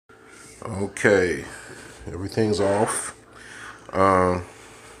Okay, everything's off.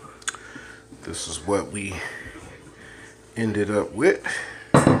 This is what we ended up with.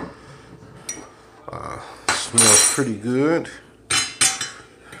 Smells pretty good.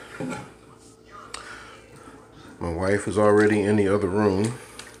 My wife is already in the other room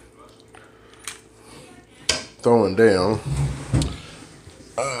throwing down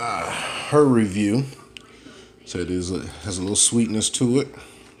her review. Said it has a little sweetness to it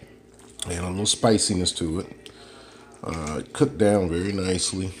and a little spiciness to it. It cooked down very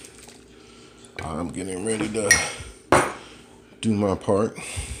nicely. I'm getting ready to do my part.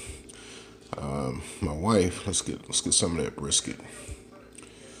 My wife, let's get some of that brisket.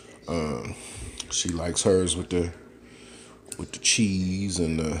 She likes hers with the cheese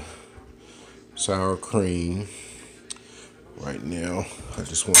and the sour cream. Right now, I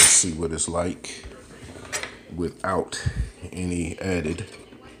just want to see what it's like without any added.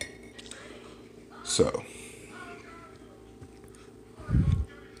 So,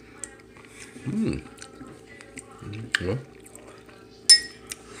 well,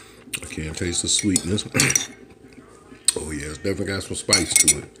 I can't taste the sweetness. Oh yeah, it's definitely got some spice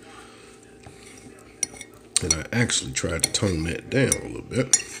to it. And I actually tried to tone that down a little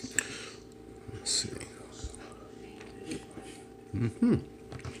bit. Let's see.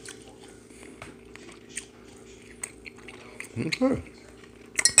 Okay.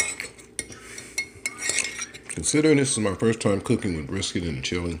 Considering this is my first time cooking with brisket and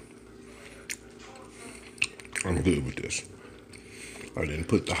chili, I'm good with this. I didn't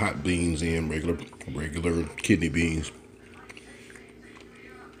put the hot beans in, regular kidney beans.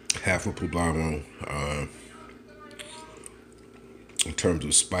 Half a poblano. In terms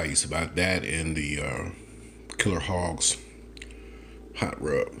of spice, about that and the Killer Hogs hot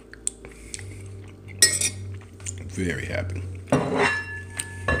rub. Very happy.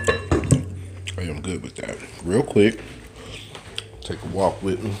 I am good with that. Real quick, take a walk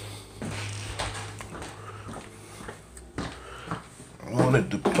with me. I wanted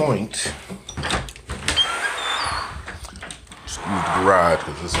to point. Excuse the garage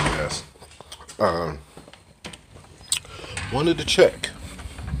because it's a mess. Wanted to check.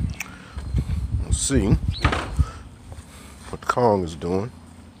 Let's see what Kong is doing.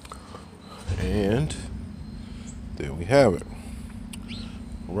 And there we have it.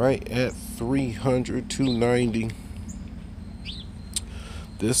 Right at 300, 290.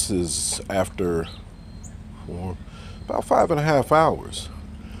 This is after about 5.5 hours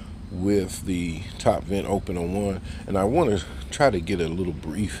with the top vent open on one. And I want to try to get a little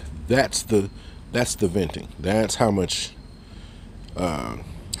brief. That's the venting. That's how much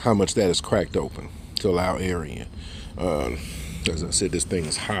that is cracked open to allow air in. As I said, this thing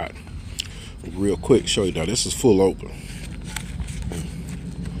is hot. Real quick, show you now. This is full open.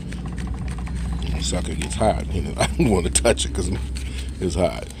 The sucker gets hot. You know, I don't want to touch it because it's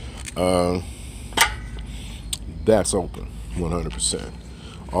hot. That's open, 100%,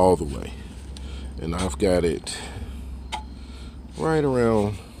 all the way, and I've got it right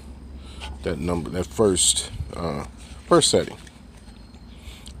around that number, that first setting.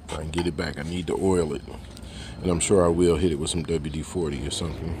 If I can get it back, I need to oil it, and I'm sure I will hit it with some WD-40 or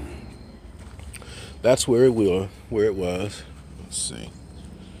something. That's where it was. Let's see.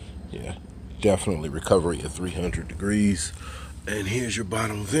 Yeah, definitely recovery at 300 degrees. And here's your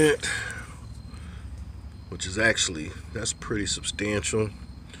bottom vent, which is actually, that's pretty substantial.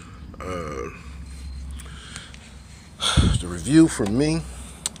 The review from me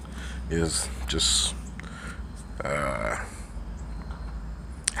is just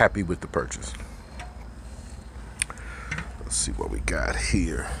happy with the purchase. Let's see what we got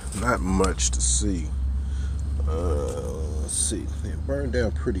here. Not much to see. Let's see. It burned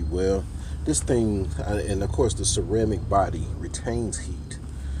down pretty well. This thing, and of course the ceramic body retains heat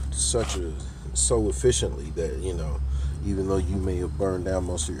so efficiently that, you know, even though you may have burned down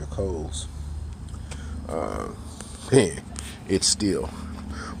most of your coals, man, it's still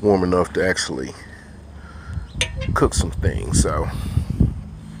warm enough to actually cook some things. So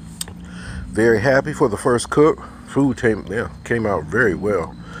very happy for the first cook. Food came out very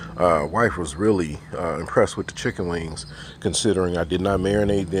well. Wife was really impressed with the chicken wings, considering I did not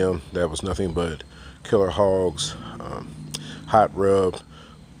marinate them. That was nothing but Killer Hogs, hot rub,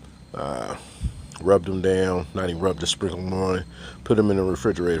 rubbed them down, not even rubbed, just sprinkled them on, put them in the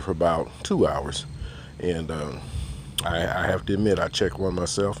refrigerator for about 2 hours. And I have to admit, I checked one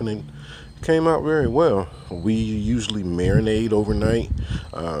myself and it came out very well. We usually marinate overnight,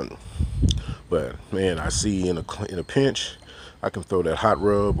 but man, I see in a pinch, I can throw that hot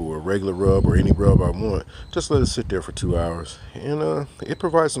rub or a regular rub or any rub I want. Just let it sit there for 2 hours, and it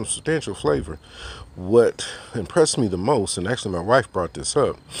provides some substantial flavor. What impressed me the most, and actually my wife brought this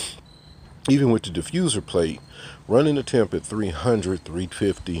up, even with the diffuser plate, running the temp at 300,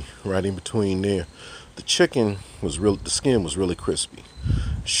 350, right in between there, the chicken was real. The skin was really crispy.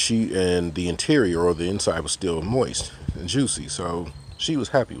 And the interior or the inside was still moist and juicy. So she was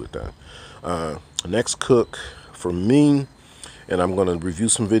happy with that. Next cook for me, and I'm going to review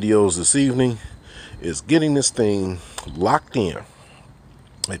some videos this evening, is getting this thing locked in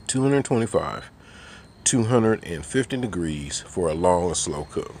at 225, 250 degrees for a long and slow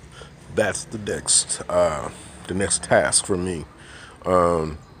cook. That's the next task for me.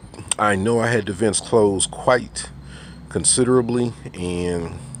 I know I had the vents closed quite considerably,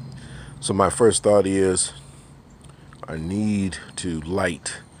 and so my first thought is I need to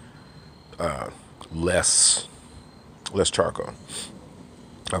light less charcoal.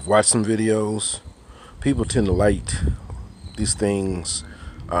 I've watched some videos. People tend to light these things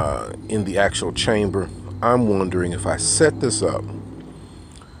in the actual chamber. I'm wondering if I set this up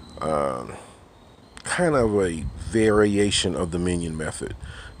kind of a variation of the minion method.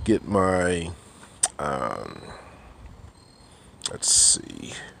 Get my let's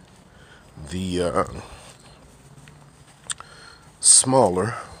see, the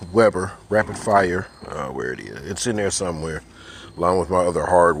smaller Weber rapid fire, where it is, it's in there somewhere along with my other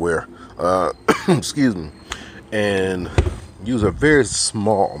hardware, excuse me, and use a very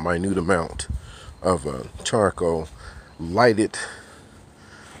small minute amount of charcoal, light it,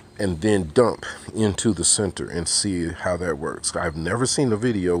 and then dump into the center and see how that works. I've never seen a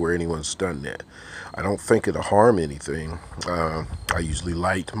video where anyone's done that. I don't think it'll harm anything. I usually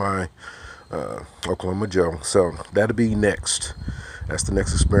light my Oklahoma Joe, so that'll be next. That's the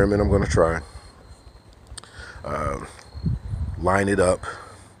next experiment I'm going to try. Line it up,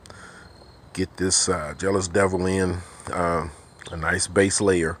 get this Jealous Devil in, a nice base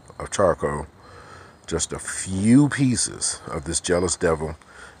layer of charcoal, just a few pieces of this Jealous Devil,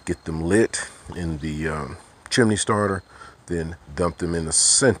 get them lit in the chimney starter, then dump them in the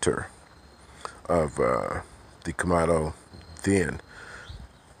center of the Kamado, then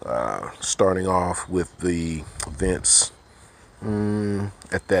starting off with the vents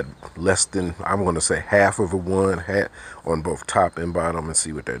at that less than, I'm going to say half of a one on both top and bottom, and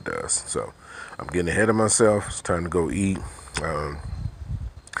see what that does. So I'm getting ahead of myself. It's time to go eat.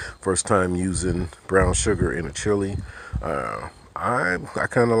 First time using brown sugar in a chili. I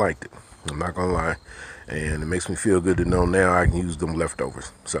kind of liked it, I'm not gonna lie, and it makes me feel good to know now I can use them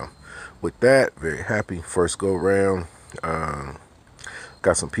leftovers. So with that, very happy. First go around.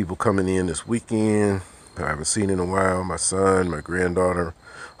 Got some people coming in this weekend I haven't seen in a while. My son, my granddaughter,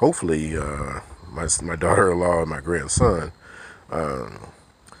 hopefully my daughter-in-law and my grandson.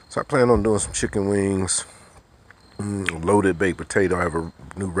 So I plan on doing some chicken wings, loaded baked potato. I have a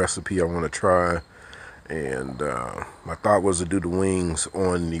new recipe I want to try, and my thought was to do the wings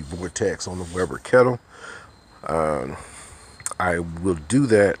on the Vortex on the Weber kettle. I will do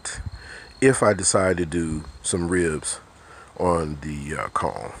that if I decide to do some ribs on the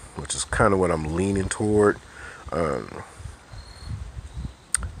Calm, which is kind of what I'm leaning toward.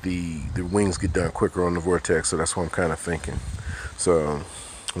 The wings get done quicker on the Vortex, so that's what I'm kind of thinking. So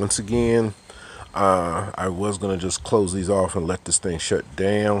once again, I was gonna just close these off and let this thing shut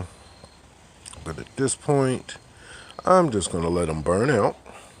down, but at this point I'm just gonna let them burn out.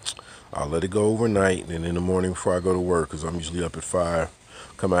 I'll let it go overnight, and in the morning before I go to work, because I'm usually up at 5,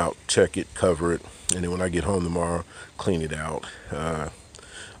 come out, check it, cover it, and then when I get home tomorrow, clean it out.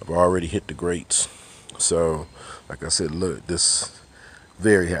 I've already hit the grates, so like I said, look, this,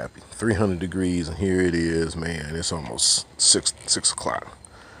 very happy. 300 degrees, and here it is, man. It's almost 6 o'clock.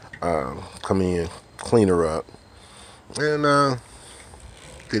 Come in, clean her up, and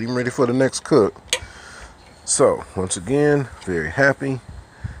get him ready for the next cook. So once again, very happy,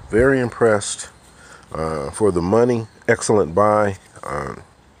 very impressed. For the money, excellent buy.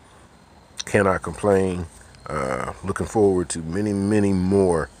 Cannot complain. Looking forward to many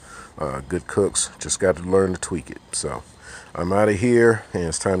more good cooks. Just got to learn to tweak it. So I'm out of here, and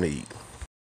it's time to eat.